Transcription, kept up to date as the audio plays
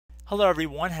Hello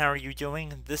everyone, how are you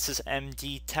doing? This is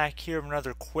MD Tech here with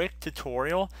another quick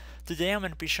tutorial. Today I'm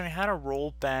going to be showing you how to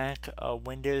roll back a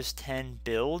Windows 10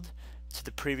 build to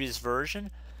the previous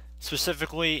version.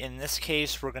 Specifically, in this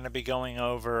case, we're going to be going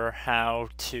over how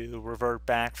to revert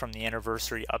back from the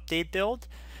anniversary update build.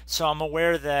 So I'm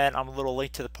aware that I'm a little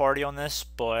late to the party on this,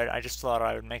 but I just thought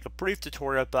I would make a brief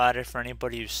tutorial about it for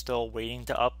anybody who's still waiting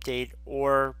to update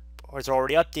or is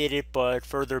already updated, but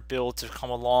further builds have come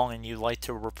along and you like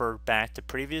to revert back to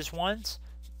previous ones.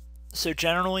 So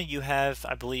generally you have,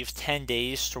 I believe, 10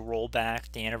 days to roll back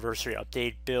the anniversary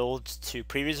update builds to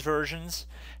previous versions.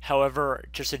 However,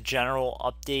 just a general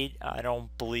update, I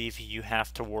don't believe you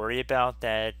have to worry about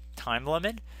that time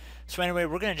limit. So anyway,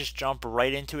 we're going to just jump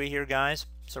right into it here, guys.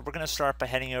 So we're going to start by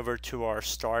heading over to our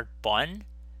start button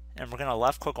and we're going to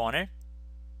left click on it.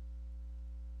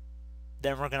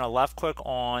 Then we're going to left click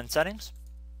on settings.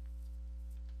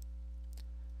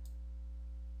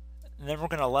 And then we're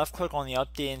going to left click on the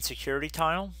update and security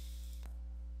tile.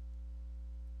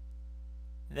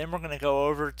 Then we're going to go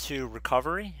over to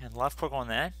recovery and left click on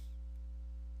that.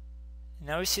 And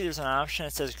now we see there's an option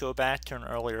that says go back to an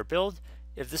earlier build.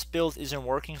 If this build isn't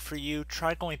working for you,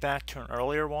 try going back to an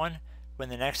earlier one. When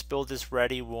the next build is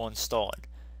ready, we'll install it.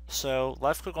 So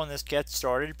left click on this get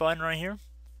started button right here.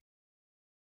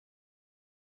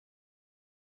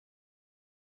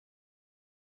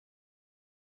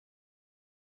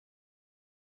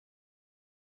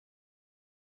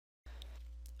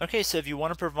 Okay, so if you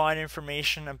want to provide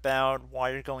information about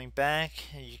why you're going back,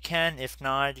 you can. If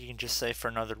not, you can just say for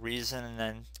another reason and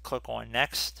then click on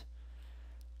next.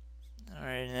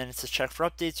 Alright, and then it says check for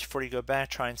updates. Before you go back,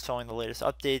 try installing the latest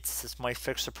updates. This might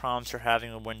fix the problems you're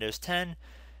having with Windows 10.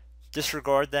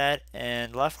 Disregard that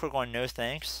and left click on no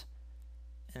thanks.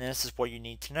 And this is what you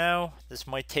need to know. This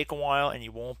might take a while and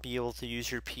you won't be able to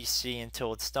use your PC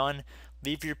until it's done.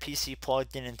 Leave your PC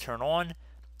plugged in and turn on.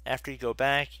 After you go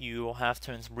back, you will have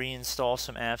to reinstall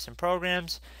some apps and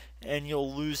programs, and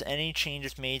you'll lose any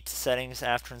changes made to settings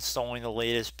after installing the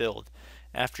latest build.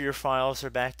 After your files are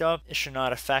backed up, it should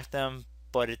not affect them,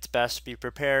 but it's best to be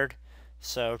prepared.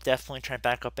 So definitely try to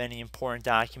back up any important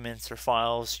documents or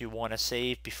files you want to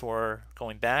save before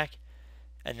going back.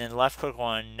 And then left click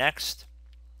on next.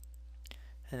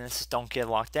 And this is don't get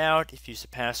locked out. If you use a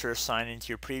password assigned into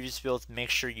your previous build,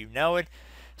 make sure you know it.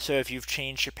 So if you've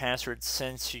changed your password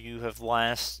since you have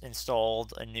last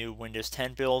installed a new Windows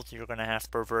 10 build, you're going to have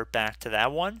to revert back to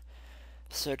that one.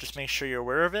 So just make sure you're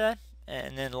aware of that.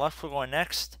 And then left click on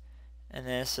next. And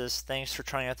then it says thanks for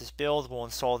trying out this build. We'll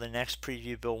install the next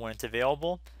preview build when it's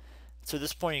available. So at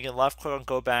this point you can left click and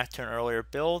go back to an earlier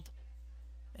build.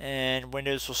 And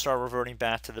Windows will start reverting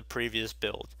back to the previous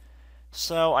build.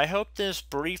 So I hope this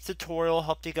brief tutorial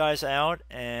helped you guys out,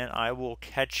 and I will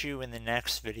catch you in the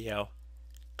next video.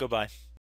 Goodbye.